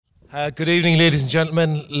Good evening, ladies and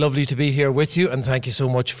gentlemen. Lovely to be here with you, and thank you so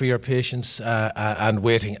much for your patience and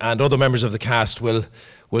waiting. And other members of the cast will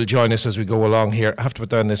join us as we go along here. I have to put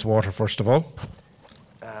down this water first of all.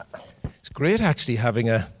 It's great actually having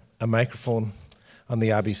a microphone on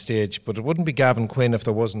the Abbey stage, but it wouldn't be Gavin Quinn if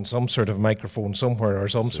there wasn't some sort of microphone somewhere or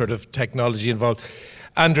some sort of technology involved.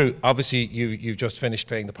 Andrew, obviously you've just finished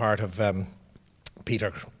playing the part of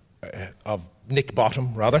Peter, of Nick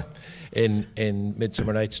Bottom, rather, in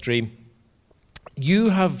Midsummer Night's Dream. You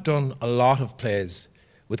have done a lot of plays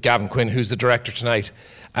with Gavin Quinn, who's the director tonight,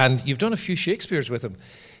 and you've done a few Shakespeares with him.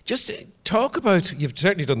 Just talk about, you've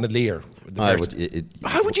certainly done the Lear.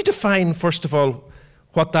 How would you define, first of all,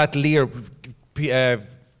 what that Lear...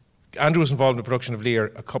 Andrew was involved in the production of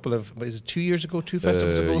Lear a couple of, is it 2 years ago, two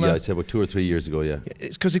festivals ago now? Yeah, I'd say about 2 or 3 years ago, yeah.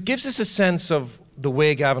 Because it gives us a sense of the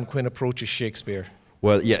way Gavin Quinn approaches Shakespeare.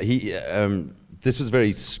 Well, yeah, this was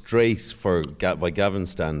very straight by Gavin's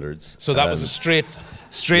standards. So that was a straight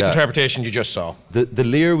interpretation you just saw. The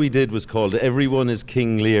Lear we did was called Everyone is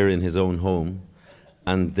King Lear in His Own Home,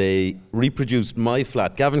 and they reproduced my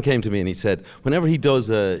flat. Gavin came to me and he said, whenever he does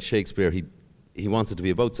a Shakespeare, he wants it to be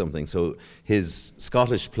about something. So his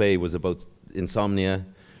Scottish play was about insomnia.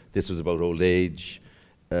 This was about old age.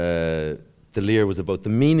 The Lear was about the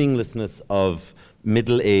meaninglessness of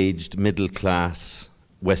middle-aged, middle-class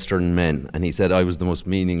Western men. And he said I was the most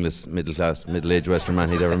meaningless middle-class, middle-aged Western man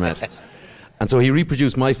he'd ever met. And so he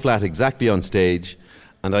reproduced my flat exactly on stage,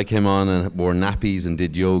 and I came on and wore nappies and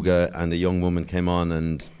did yoga, and a young woman came on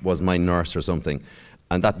and was my nurse or something.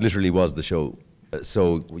 And that literally was the show.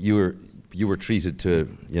 So you were treated to,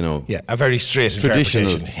 Yeah, a very straight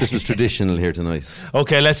interpretation. This was traditional here tonight.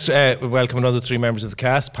 Okay, let's welcome another three members of the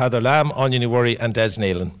cast: Peadar Lamb, Anya Newurry and Des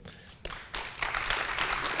Nealon.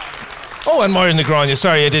 Oh, and Maureen Negrania.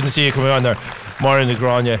 Sorry, I didn't see you coming on there. Maureen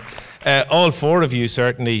Negrania. All four of you,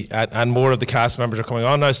 certainly, and more of the cast members are coming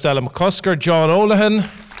on now. Stella McCusker, John O'Loughlin,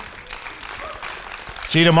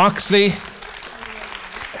 Gina Moxley.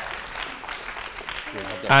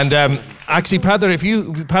 And actually,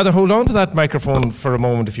 Peadar, hold on to that microphone for a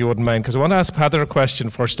moment, if you wouldn't mind, because I want to ask Peadar a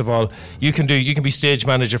question, first of all. You can be stage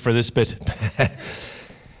manager for this bit.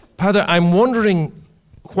 Peadar, I'm wondering,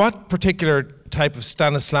 what particular type of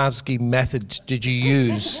Stanislavski method did you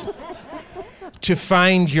use to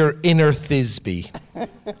find your inner Thisbe?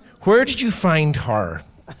 Where did you find her?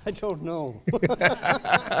 I don't know.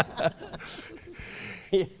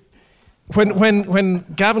 When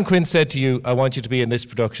Gavin Quinn said to you, I want you to be in this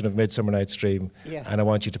production of Midsummer Night's Dream, and I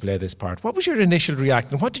want you to play this part, what was your initial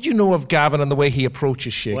reaction? What did you know of Gavin and the way he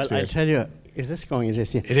approaches Shakespeare? Well, I'll tell you, is this going into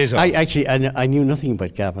this? It is. I knew nothing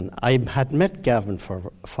about Gavin. I had met Gavin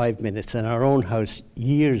for 5 minutes in our own house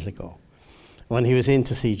years ago when he was in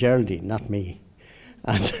to see Geraldine, not me.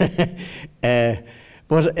 And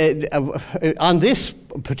but on this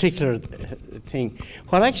particular thing,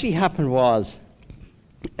 what actually happened was,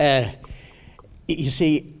 you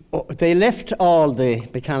see, they left all the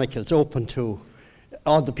mechanicals open to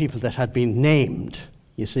all the people that had been named.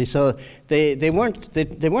 You see, so they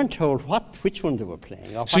weren't told which one they were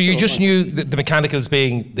playing. So you just knew the mechanicals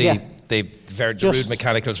being the rude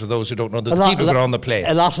mechanicals, for those who don't know, the people who were on the play.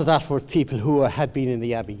 A lot of that were people who had been in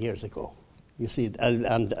the Abbey years ago. You see,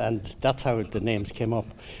 and that's how the names came up.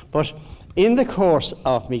 But in the course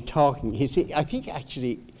of me talking, you see, I think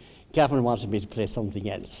actually Gavin wanted me to play something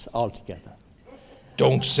else altogether.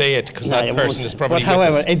 Don't say it, because that person is probably. But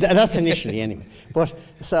however, that's initially anyway. But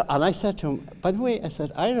and I said to him, by the way, I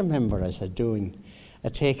said, I remember, doing a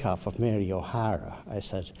takeoff of Mary O'Hara, I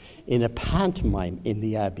said, in a pantomime in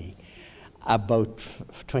the Abbey about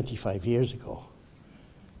 25 years ago.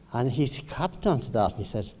 And he cottoned onto that and he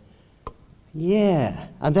said, yeah.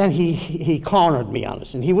 And then he cornered me on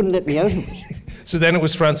it and he wouldn't let me out of it. So then it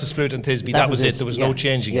was Francis Flute and Thisbe. That was it. There was no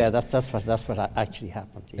changing it. Yeah, that's what actually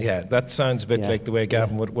happened. Yeah, that sounds a bit like the way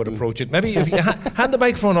Gavin would approach it. Maybe if you hand the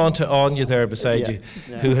microphone on to Anya there beside you,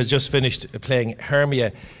 who has just finished playing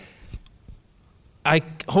Hermia. I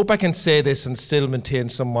hope I can say this and still maintain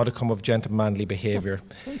some modicum of gentlemanly behaviour.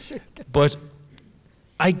 But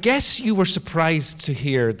I guess you were surprised to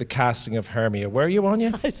hear the casting of Hermia, were you,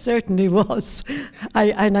 Anya? I certainly was.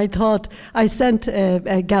 I thought, I sent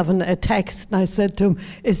Gavin a text and I said to him,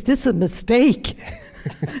 is this a mistake?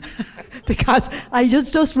 Because I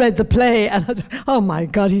just read the play and I thought, oh my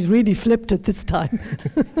God, he's really flipped it this time.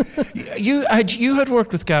 You had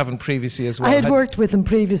worked with Gavin previously as well. I had worked with him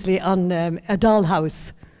previously on A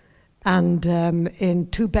Dollhouse and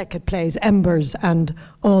in two Beckett plays, Embers and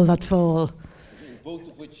All That Fall. Both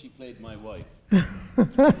of which she played my wife.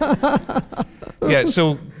 Yeah,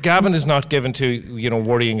 so Gavin is not given to,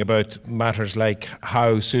 worrying about matters like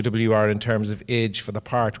how suitable you are in terms of age for the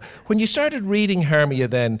part. When you started reading Hermia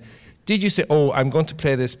then, did you say, oh, I'm going to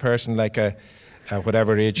play this person like a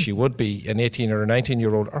whatever age she would be, an 18 or a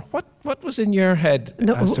 19-year-old, or what was in your head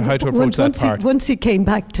as to how to approach that part? Once he came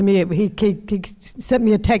back to me, he sent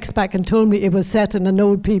me a text back and told me it was set in an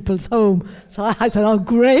old people's home. So I said, oh,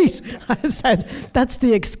 great. I said, that's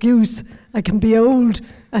the excuse. I can be old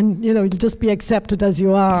and, you'll just be accepted as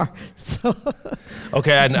you are. So.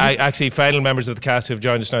 Okay, and final members of the cast who have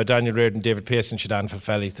joined us now, Daniel Reardon, David Pearson, Shadaan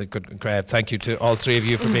Falfelli. Thank you to all three of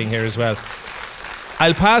you for being here as well.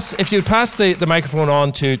 If you'll pass the microphone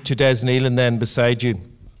on to Des Nealon then beside you.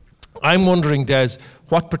 I'm wondering, Des,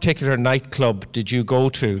 what particular nightclub did you go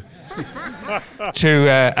to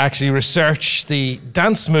actually research the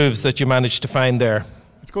dance moves that you managed to find there?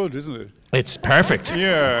 It's good, isn't it? It's perfect.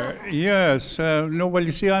 Yeah, yes. Well,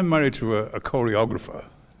 you see, I'm married to a choreographer.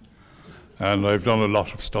 And I've done a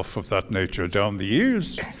lot of stuff of that nature down the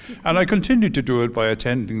years. And I continue to do it by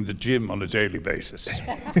attending the gym on a daily basis.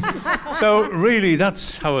 So really,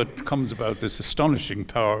 that's how it comes about, this astonishing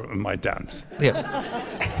power of my dance. Yeah.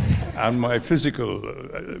 And my physical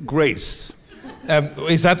grace.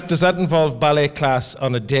 Does that involve ballet class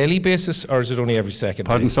on a daily basis, or is it only every second?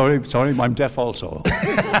 Pardon, sorry, I'm deaf also.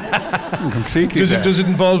 I'm completely deaf. Does it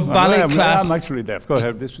involve ballet class? I'm actually deaf. Go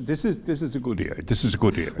ahead. This is a good ear. This is a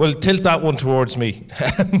good ear. Well, tilt that one towards me.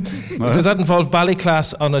 Does that involve ballet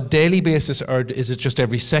class on a daily basis, or is it just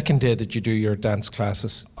every second day that you do your dance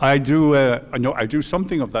classes? I do. I do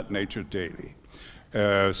something of that nature daily.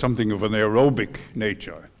 Something of an aerobic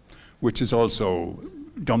nature, which is also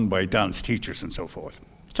done by dance teachers and so forth.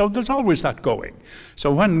 So there's always that going.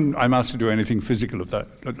 So when I'm asked to do anything physical of that,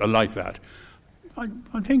 like that, I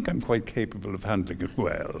think I'm quite capable of handling it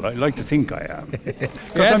well. I like to think I am.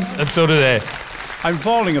 Yes, and so do they. I'm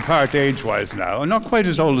falling apart age-wise now. I'm not quite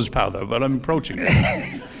as old as Powder, but I'm approaching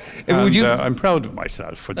it. And I'm proud of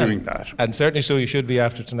myself for doing that. And certainly so you should be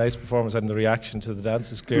after tonight's performance, and the reaction to the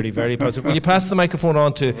dance is clearly very positive. Will you pass the microphone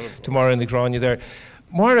on to Maura in the Gráinne there?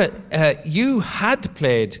 Maura, you had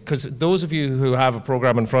played, because those of you who have a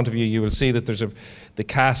programme in front of you, you will see that there's the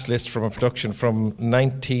cast list from a production from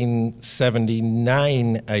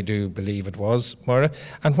 1979, I do believe it was, Maura.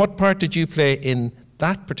 And what part did you play in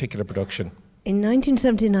that particular production? In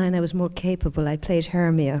 1979, I was more capable. I played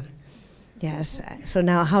Hermia. Yes, so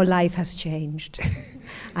now how life has changed.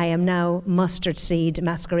 I am now mustard seed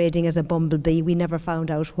masquerading as a bumblebee. We never found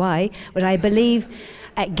out why, but I believe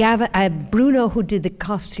Bruno, who did the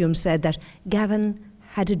costume, said that Gavin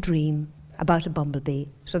had a dream about a bumblebee.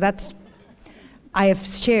 So I have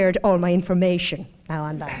shared all my information now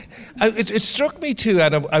on that. It struck me too,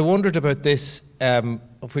 and I wondered about this,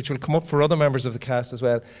 which will come up for other members of the cast as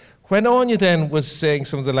well. When Anya then was saying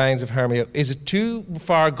some of the lines of Hermia, is it too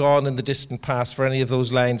far gone in the distant past for any of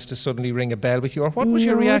those lines to suddenly ring a bell with you, or what was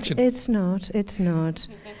your reaction? It's not.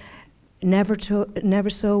 Never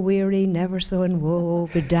so weary, never so in woe,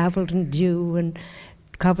 bedazzled in dew and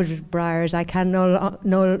covered with briars. I can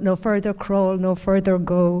no further crawl, no further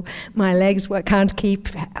go. My legs can't keep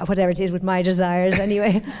whatever it is with my desires.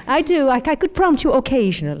 Anyway, I do. I could prompt you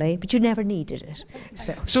occasionally, but you never needed it.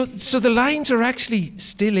 So the lines are actually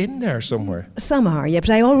still in there somewhere? Some are, yeah,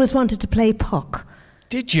 but I always wanted to play Puck.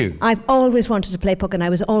 Did you? I've always wanted to play Puck, and I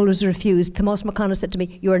was always refused. Tomás McConaughey said to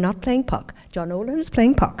me, "You are not playing Puck. John Nolan is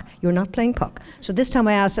playing Puck. You're not playing Puck." So this time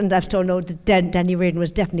I asked, and I was told, no, Danny Reardon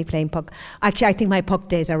was definitely playing Puck. Actually, I think my Puck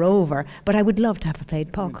days are over, but I would love to have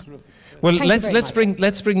played Puck. Well, let's bring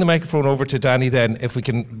the microphone over to Danny then, if we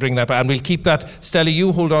can bring that back, and we'll keep that. Stella,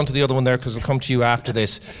 you hold on to the other one there, because we'll come to you after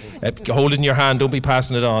this. Hold it in your hand, don't be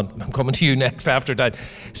passing it on. I'm coming to you next after that.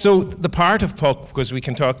 So the part of Puck, because we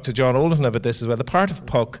can talk to John Olin about this as well, the part of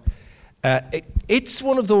Puck, it's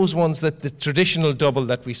one of those ones that the traditional double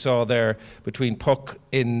that we saw there between Puck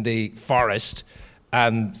in the forest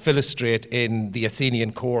and Philostrate in the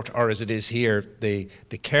Athenian court, or as it is here, the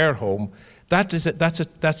care home, that's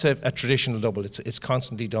a traditional double. It's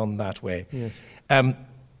constantly done that way. Yes.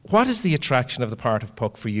 What is the attraction of the part of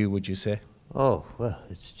Puck for you, would you say? Oh, well,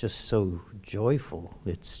 it's just so joyful.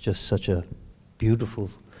 It's just such a beautiful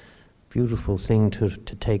thing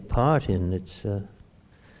to take part in. It's a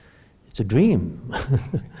dream.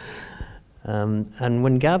 And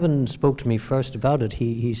when Gavin spoke to me first about it,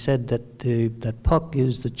 he said that Puck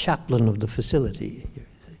is the chaplain of the facility.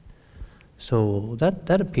 So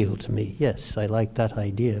that appealed to me. Yes, I like that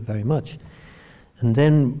idea very much. And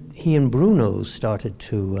then he and Bruno started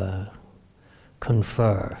to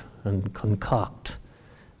confer and concoct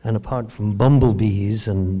And apart from bumblebees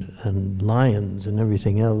and lions and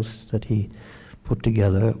everything else that he put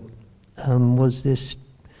together, was this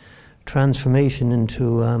transformation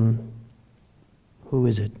into, who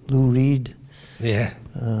is it, Lou Reed? Yeah.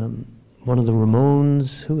 One of the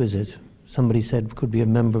Ramones, who is it? Somebody said could be a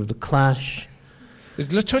member of the Clash.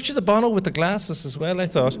 Is a touch of the Bono with the glasses as well, I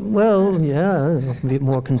thought. Well, yeah, a bit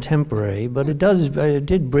more contemporary, but it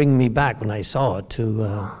did bring me back when I saw it to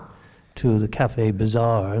the Cafe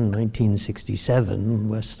Bazaar in 1967,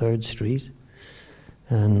 West 3rd Street,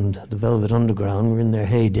 and the Velvet Underground were in their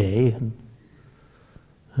heyday,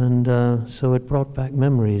 and so it brought back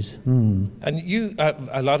memories. And you,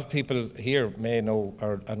 a lot of people here may know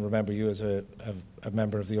and remember you as a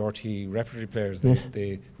member of the RTE Repertory Players,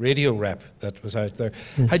 the radio rep that was out there.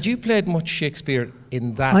 Yes. Had you played much Shakespeare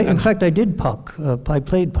in that? In fact, I did Puck. I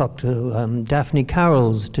played Puck to Daphne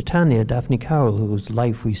Carroll's, Titania, Daphne Carroll, whose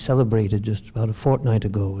life we celebrated just about a fortnight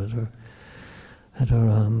ago at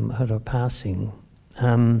her passing.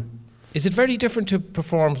 Is it very different to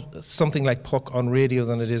perform something like Puck on radio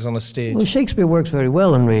than it is on a stage? Well, Shakespeare works very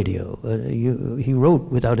well on radio. He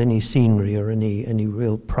wrote without any scenery or any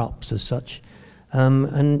real props as such.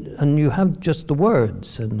 And you have just the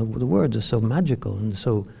words, and the words are so magical and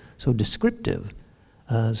so descriptive.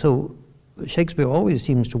 So Shakespeare always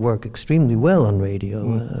seems to work extremely well on radio,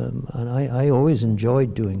 and I always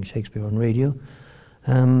enjoyed doing Shakespeare on radio.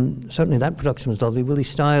 Certainly that production was lovely. Willie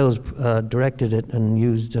Stiles directed it and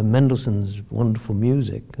used Mendelssohn's wonderful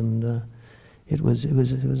music, and it was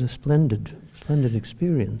a splendid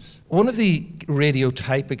experience. One of the radio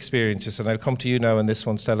type experiences, and I'll come to you now in this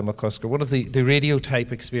one, Stella McCusker, one of the radio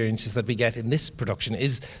type experiences that we get in this production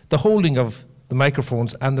is the holding of the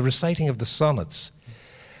microphones and the reciting of the sonnets.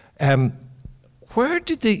 At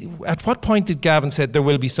what point did Gavin say there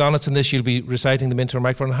will be sonnets in this, you'll be reciting them into a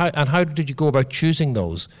microphone, and how did you go about choosing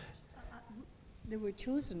those? They were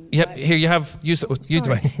chosen. Yep, here you have, use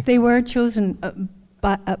the mic. They were chosen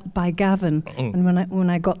by Gavin, and when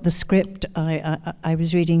I got the script, I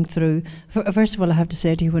was reading through. First of all, I have to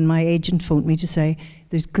say to you, when my agent phoned me to say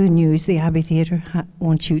there's good news, the Abbey Theatre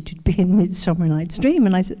wants you to be in Midsummer Night's Dream,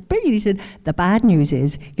 and I said, brilliant. He said, the bad news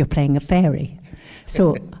is you're playing a fairy.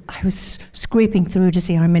 So I was scraping through to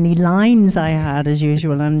see how many lines I had, as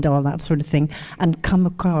usual, and all that sort of thing, and come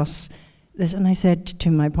across this, and I said to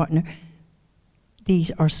my partner,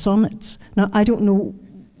 these are sonnets. Now, I don't know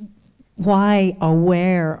why or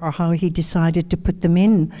where or how he decided to put them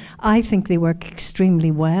in. I think they work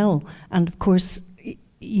extremely well, and of course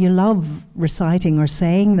you love reciting or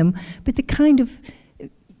saying them, but they kind of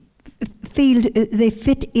they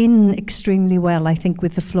fit in extremely well, I think,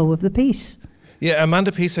 with the flow of the piece. Yeah,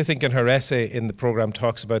 Amanda Peace, I think, in her essay in the programme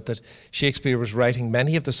talks about that Shakespeare was writing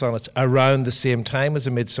many of the sonnets around the same time as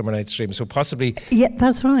A Midsummer Night's Dream, so possibly... Yeah,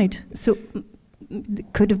 that's right. So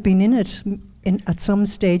could have been in it at some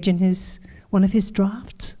stage in one of his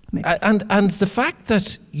drafts. And the fact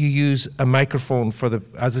that you use a microphone for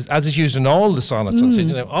as is used in all the sonnets on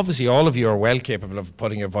stage, obviously all of you are well capable of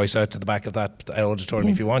putting your voice out to the back of that auditorium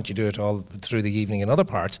if you want. You do it all through the evening in other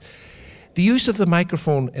parts. The use of the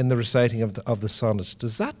microphone in the reciting of the sonnets,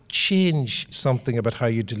 does that change something about how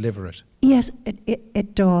you deliver it? Yes,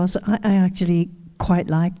 it does. I actually quite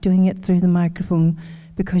like doing it through the microphone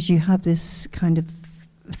because you have this kind of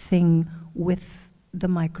thing with the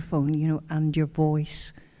microphone, and your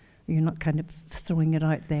voice. You're not kind of throwing it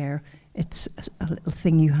out there. It's a little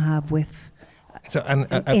thing you have with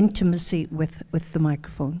intimacy with the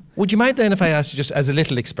microphone. Would you mind then if I asked you, just as a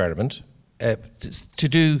little experiment, to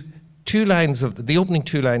do the opening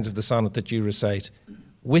two lines of the sonnet that you recite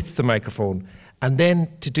with the microphone, and then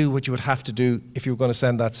to do what you would have to do if you were going to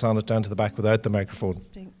send that sonnet down to the back without the microphone?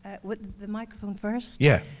 With the microphone first?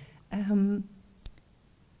 Yeah.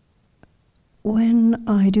 When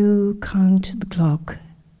I do count the clock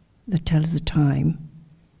that tells the time,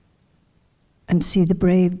 and see the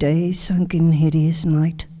brave day sunk in hideous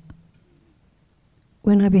night,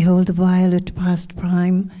 when I behold the violet past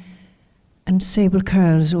prime, and sable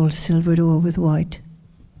curls all silvered o'er with white.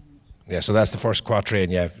 Yeah, so that's the first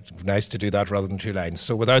quatrain, yeah. Nice to do that rather than two lines.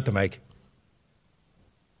 So without the mic.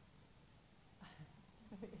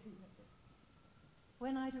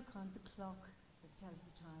 When I do count the clock that tells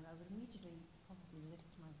the time, I would immediately probably lift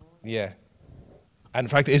my voice. Yeah. And in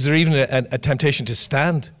fact, is there even a temptation to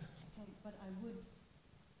stand? But I would,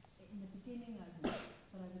 in the beginning I would,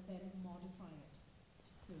 but I would then modify it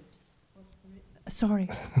to suit. Sorry,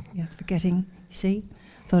 yeah, forgetting, you see?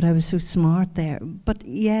 Thought I was so smart there. But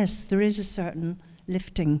yes, there is a certain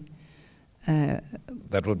lifting.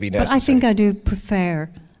 That would be necessary. But I think I do prefer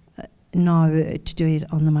now to do it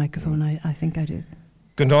on the microphone. I think I do.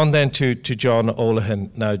 Going on then to John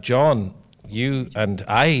O'Loughlin. Now, John, you and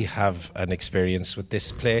I have an experience with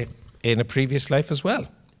this play in a previous life as well.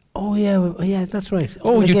 Oh, yeah, that's right.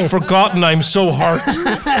 Oh, you'd forgotten. I'm so hurt.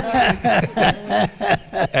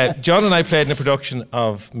 John and I played in a production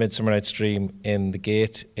of Midsummer Night's Dream in the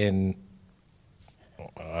Gate in,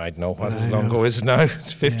 I don't know, how long ago is it now?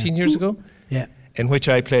 It's 15 years ago? Yeah. In which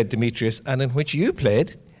I played Demetrius and in which you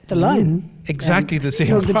played the Lion. Exactly the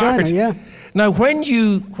same part. Yeah. Now, when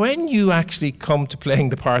you actually come to playing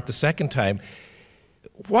the part the second time,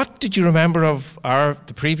 what did you remember of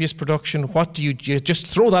the previous production? What do you just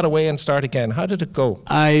throw that away and start again? How did it go?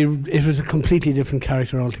 It was a completely different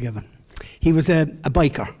character altogether. He was a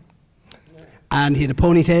biker, and he had a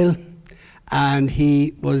ponytail, and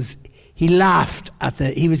he laughed at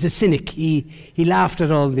he was a cynic. He laughed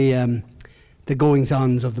at all the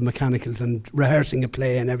goings-ons of the mechanicals and rehearsing a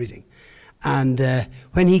play and everything. And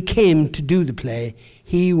when he came to do the play,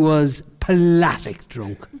 he was pelagic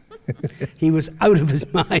drunk. He was out of his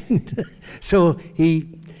mind. So he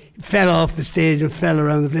fell off the stage and fell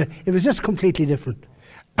around the play. It was just completely different.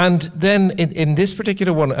 And then in this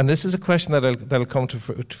particular one, and this is a question that'll come to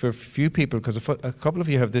for a few people, because a couple of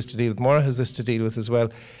you have this to deal with, Maura has this to deal with as well.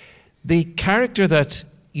 The character that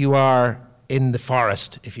you are in the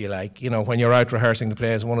forest, if you like, when you're out rehearsing the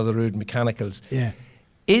play as one of the rude mechanicals. Yeah.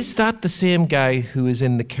 Is that the same guy who is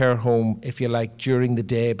in the care home, if you like, during the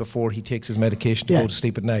day before he takes his medication to go to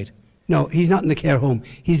sleep at night? No, he's not in the care home.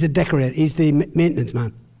 He's the decorator. He's the maintenance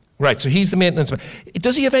man. Right, so he's the maintenance man.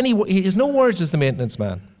 Does he have he has no words as the maintenance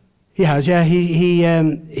man? He has, yeah.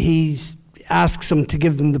 He asks them to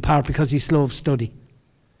give them the part because he's slow of study.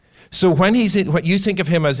 So when you think of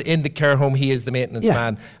him as in the care home, he is the maintenance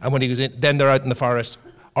man, and when he goes in, then they're out in the forest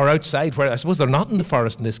or outside. Where I suppose they're not in the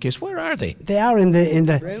forest in this case. Where are they? They are in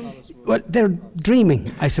the well, they're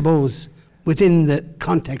dreaming, I suppose, within the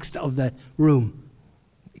context of the room.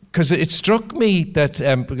 Because it struck me that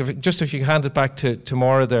just if you hand it back to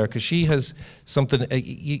Maura there, because she has something.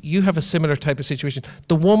 You have a similar type of situation.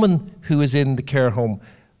 The woman who is in the care home,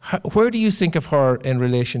 where do you think of her in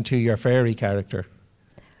relation to your fairy character?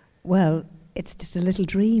 Well, it's just a little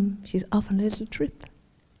dream. She's off on a little trip,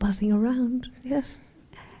 buzzing around, yes,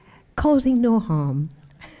 causing no harm.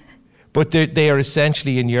 But they are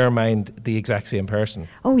essentially, in your mind, the exact same person.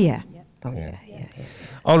 Oh, yeah. Oh, yeah.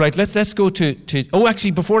 All right, let's go to. Oh,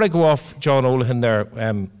 actually, before I go off, John O'Loughlin there,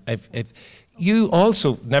 if you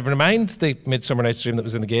also, never mind the Midsummer Night's Dream that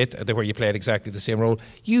was in the Gate, where you played exactly the same role.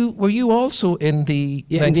 Were you also in the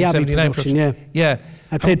 1979 production? Yeah.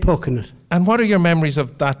 I played Puck in it. And what are your memories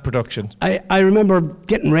of that production? I remember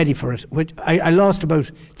getting ready for it. Which I lost about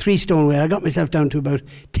 3 stone weight. I got myself down to about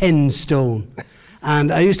 10 stone.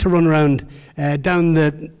 And I used to run around down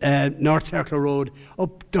the North Circular Road,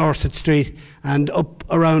 up Dorset Street, and up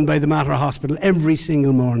around by the Mater Hospital every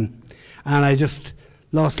single morning. And I just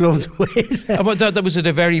lost loads of weight. That was at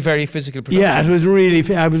a very, very physical production? Yeah, it was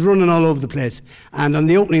really, I was running all over the place. And on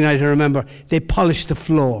the opening night, I remember, they polished the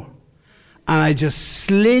floor. And I just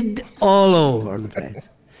slid all over the place.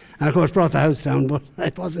 And of course brought the house down, but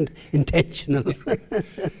it wasn't intentional.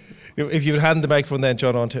 If you would hand the microphone then,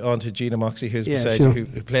 John, on to Gina Moxey, who's beside you,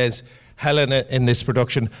 who plays Helena in this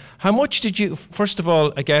production. How much did you, first of all,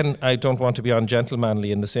 again, I don't want to be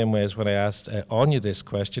ungentlemanly in the same way as when I asked Anya this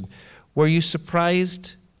question, were you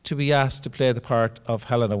surprised to be asked to play the part of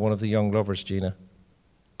Helena, one of the young lovers, Gina?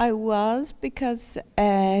 I was, because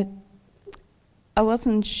I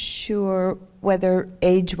wasn't sure whether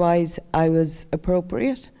age-wise I was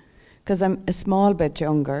appropriate, because I'm a small bit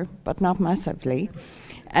younger, but not massively.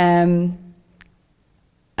 And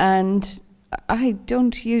I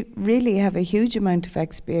don't really have a huge amount of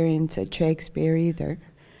experience at Shakespeare either.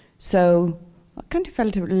 So I kind of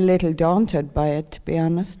felt a little daunted by it, to be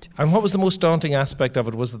honest. And what was the most daunting aspect of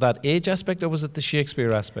it? Was it that age aspect or was it the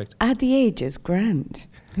Shakespeare aspect? The age is grand.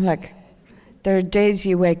 Like, there are days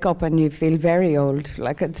you wake up and you feel very old,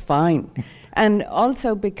 like it's fine. And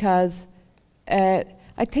also because I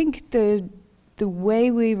think the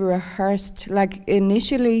way we rehearsed, like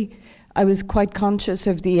initially I was quite conscious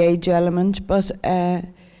of the age element, but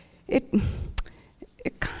it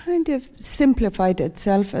kind of simplified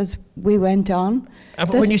itself as we went on.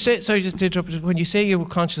 When you say, sorry, just to interrupt, when you say you were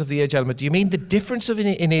conscious of the age element, do you mean the difference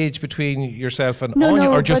in age between yourself and Anya,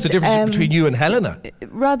 or just the difference between you and Helena?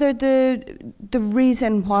 Rather the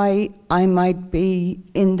reason why I might be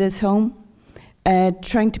in this home,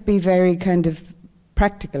 trying to be very kind of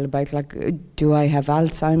practical about, like, do I have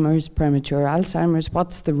Alzheimer's, premature Alzheimer's?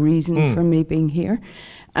 What's the reason for me being here?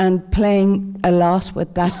 And playing a lot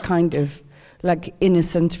with that kind of, like,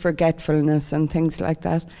 innocent forgetfulness and things like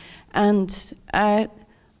that. And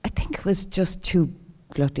I think it was just too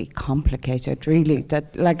bloody complicated, really.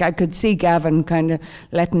 That, like, I could see Gavin kind of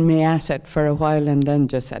letting me at it for a while and then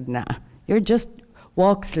just said, nah, you're just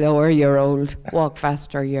walk slower, you're old. Walk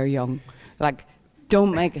faster, you're young. Like,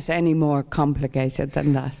 don't make it any more complicated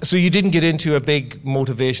than that. So you didn't get into a big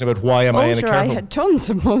motivation about why am I in a care I home? had tons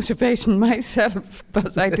of motivation myself,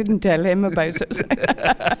 but I didn't tell him about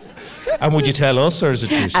it. And would you tell us, or is it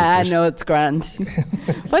too secret? No, it's grand.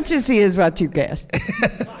 What you see is what you get.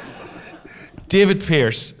 David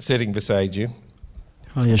Pearce sitting beside you.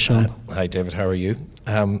 Hiya, Sean. Hi, David. How are you?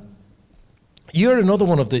 You're another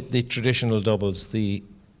one of the traditional doubles, the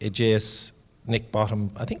Aegeus, Nick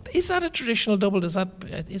Bottom. I think, is that a traditional double? Is that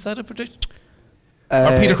a prediction?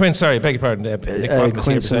 Or Peter Quinn, sorry, beg your pardon. Nick Bottom is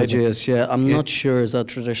here Quince and beside you. Aegeus, yeah. I'm not sure is that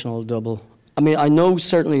traditional double. I mean, I know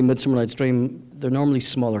certainly Midsummer Night's Dream, they're normally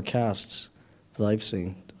smaller casts that I've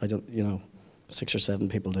seen. I don't, 6 or 7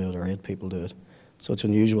 people do it, or 8 people do it. So it's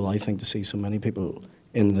unusual, I think, to see so many people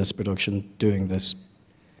in this production doing this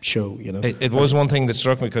show, It was one thing that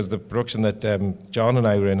struck me, because the production that John and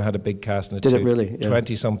I were in had a big cast in it. Did it really? Yeah.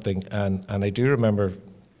 20-something. And I do remember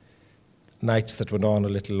nights that went on a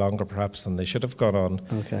little longer, perhaps, than they should have gone on.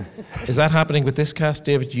 Okay. Is that happening with this cast,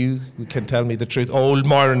 David? You can tell me the truth. Old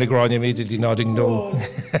Moira Negron immediately nodding no.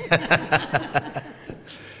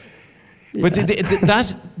 But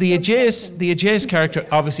the Aegeus character,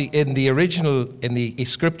 obviously in the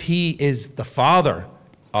script, he is the father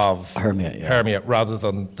of Hermia, rather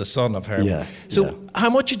than the son of Hermia. Yeah, so how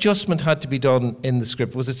much adjustment had to be done in the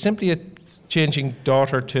script? Was it simply a changing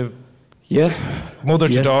daughter to mother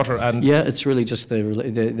to daughter? And it's really just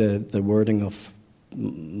the wording of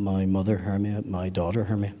my mother Hermia, my daughter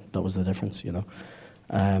Hermia. That was the difference, that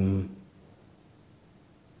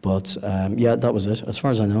was it. As far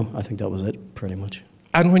as I know, I think that was it, pretty much.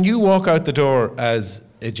 And when you walk out the door as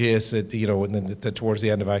Aegeus, towards the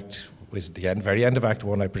end of very end of Act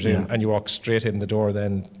 1, I presume, and you walk straight in the door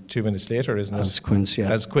then 2 minutes later, isn't it? As Quince,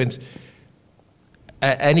 yeah. As Quince.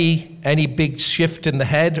 Any big shift in the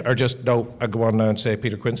head, or just, no, I go on now and say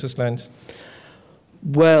Peter Quince's lines?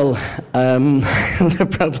 Well, there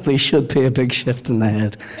probably should be a big shift in the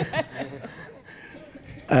head.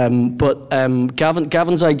 But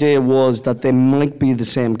Gavin's idea was that they might be the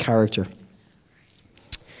same character.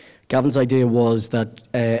 Gavin's idea was that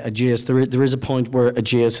Aegeus, there is a point where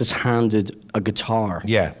Aegeus is handed a guitar.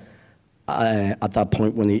 Yeah. At that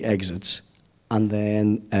point when he exits. And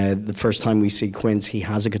then the first time we see Quince, he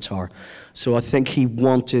has a guitar. So I think he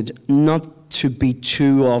wanted not to be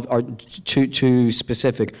too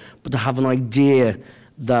specific, but to have an idea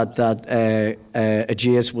that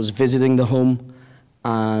Aegeus was visiting the home.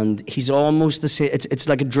 And he's almost the same. It's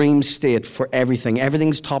like a dream state for everything.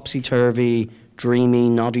 Everything's topsy-turvy, dreamy,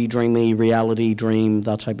 naughty, dreamy, reality, dream,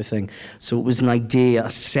 that type of thing. So it was an idea, a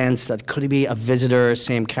sense that could he be a visitor,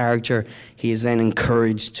 same character. He is then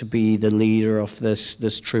encouraged to be the leader of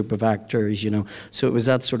this troupe of actors, So it was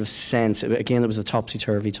that sort of sense. Again, it was a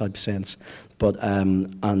topsy-turvy type sense. But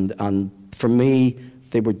and for me,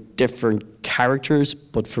 they were different characters.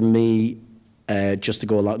 But for me, just to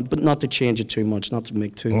go along, but not to change it too much, not to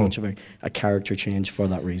make too much of a character change for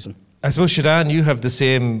that reason. I suppose, Shaidan, you have the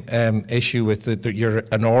same issue with that you're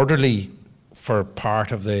an orderly for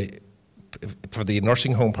the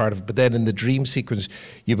nursing home part of it, but then in the dream sequence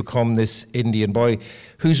you become this Indian boy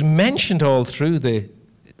who's mentioned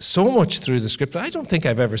so much through the script. I don't think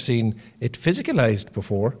I've ever seen it physicalized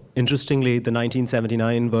before. Interestingly, the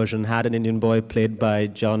 1979 version had an Indian boy played by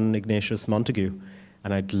John Ignatius Montague,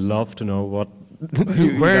 and I'd love to know what.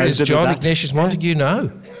 Where is John Ignatius Montague now?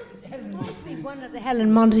 One of the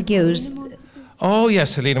Helen Montagues. Oh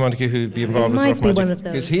yes, Helena Montague, who'd be involved with Rough Magic. Magic. One of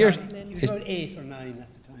those. Is here. About 8 or 9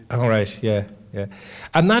 at the time. Oh right, yeah.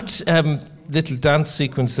 And that little dance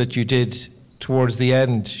sequence that you did towards the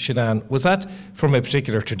end, Shaidan, was that from a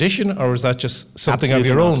particular tradition, or was that just something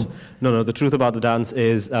Absolutely of your not. own? No, the truth about the dance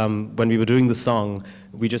is when we were doing the song,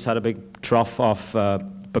 we just had a big trough of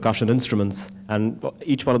percussion instruments, and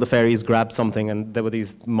each one of the fairies grabbed something, and there were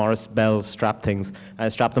these Morris Bell strap things. I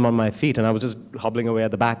strapped them on my feet, and I was just hobbling away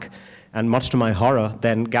at the back. And much to my horror,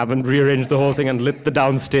 then Gavin rearranged the whole thing and lit the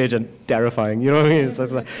downstage, and terrifying, you know what I mean? So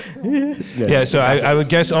it's like, yeah, so I would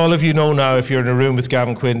guess all of you know now, if you're in a room with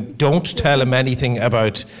Gavin Quinn, don't tell him anything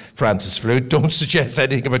about Francis Flute. Don't suggest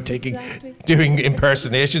anything about doing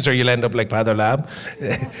impersonations, or you'll end up like Father Lamb.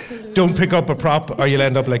 Don't pick up a prop, or you'll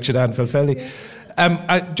end up like Shaidan Felfelli.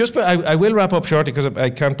 I will wrap up shortly, because I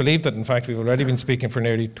can't believe that, in fact, we've already been speaking for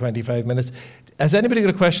nearly 25 minutes. Has anybody got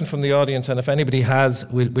a question from the audience? And if anybody has,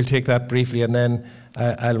 we'll take that briefly, and then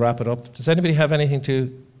I'll wrap it up. Does anybody have anything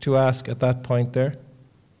to ask at that point there?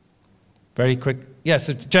 Very quick. Yes,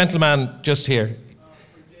 a gentleman just here.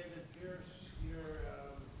 For David Pierce, your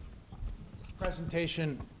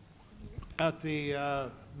presentation at the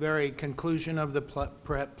very conclusion of the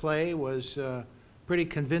play was pretty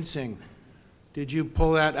convincing. Did you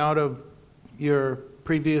pull that out of your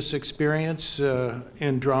previous experience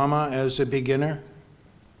in drama as a beginner?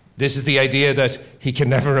 This is the idea that he can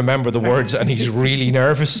never remember the words and he's really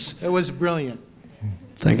nervous. It was brilliant.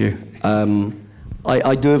 Thank you.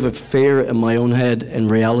 I do have a fear in my own head in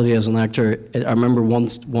reality as an actor. I remember one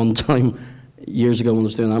time, years ago when I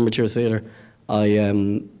was doing amateur theatre, I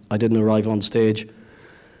didn't arrive on stage,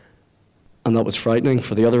 and that was frightening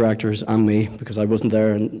for the other actors and me because I wasn't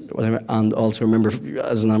there, and whatever. And also remember,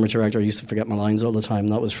 as an amateur actor, I used to forget my lines all the time.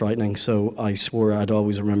 That was frightening. So I swore I'd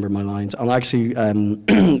always remember my lines. And actually,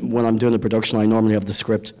 when I'm doing a production, I normally have the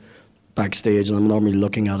script backstage, and I'm normally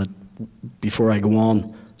looking at it before I go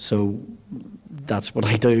on. So that's what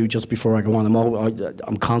I do just before I go on.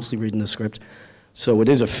 I'm constantly reading the script. So it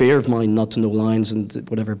is a fear of mine not to know lines and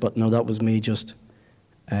whatever. But no, that was me just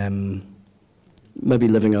maybe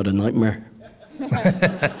living out a nightmare.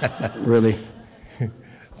 Really.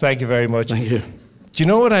 Thank you very much. Thank you. Do you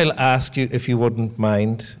know what I'll ask you, if you wouldn't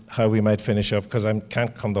mind, how we might finish up? Because I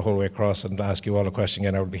can't come the whole way across and ask you all a question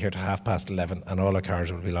again. I will be here till 11:30 and all our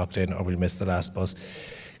cars will be locked in or we'll miss the last bus.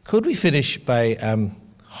 Could we finish by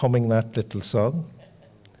humming that little song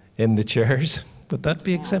in the chairs? Would that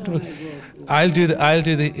be acceptable? I'll do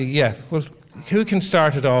the, yeah. Well, who can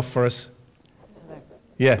start it off for us?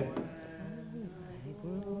 Yeah.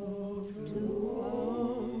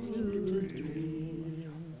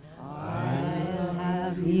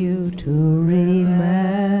 You to remember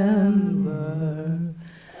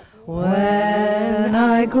when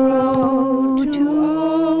I grow too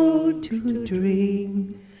old to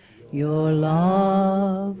dream, your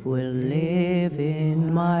love will live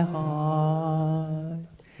in my heart.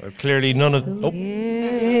 Well, clearly none of... So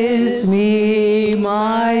kiss me,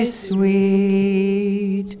 my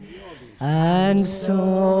sweet, and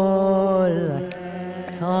so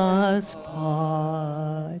let us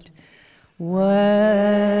part.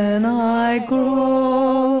 When I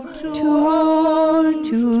grow too old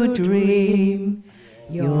to dream,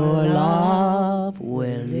 your love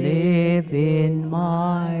will live in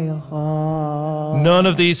my heart. None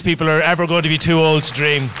of these people are ever going to be too old to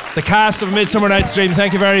dream. The cast of Midsummer Night's Dream,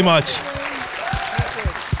 thank you very much.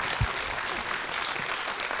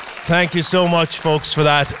 Thank you so much, folks, for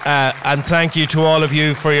that. And thank you to all of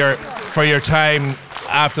you for your time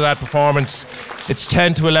after that performance. It's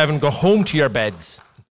 10 to 11. Go home to your beds.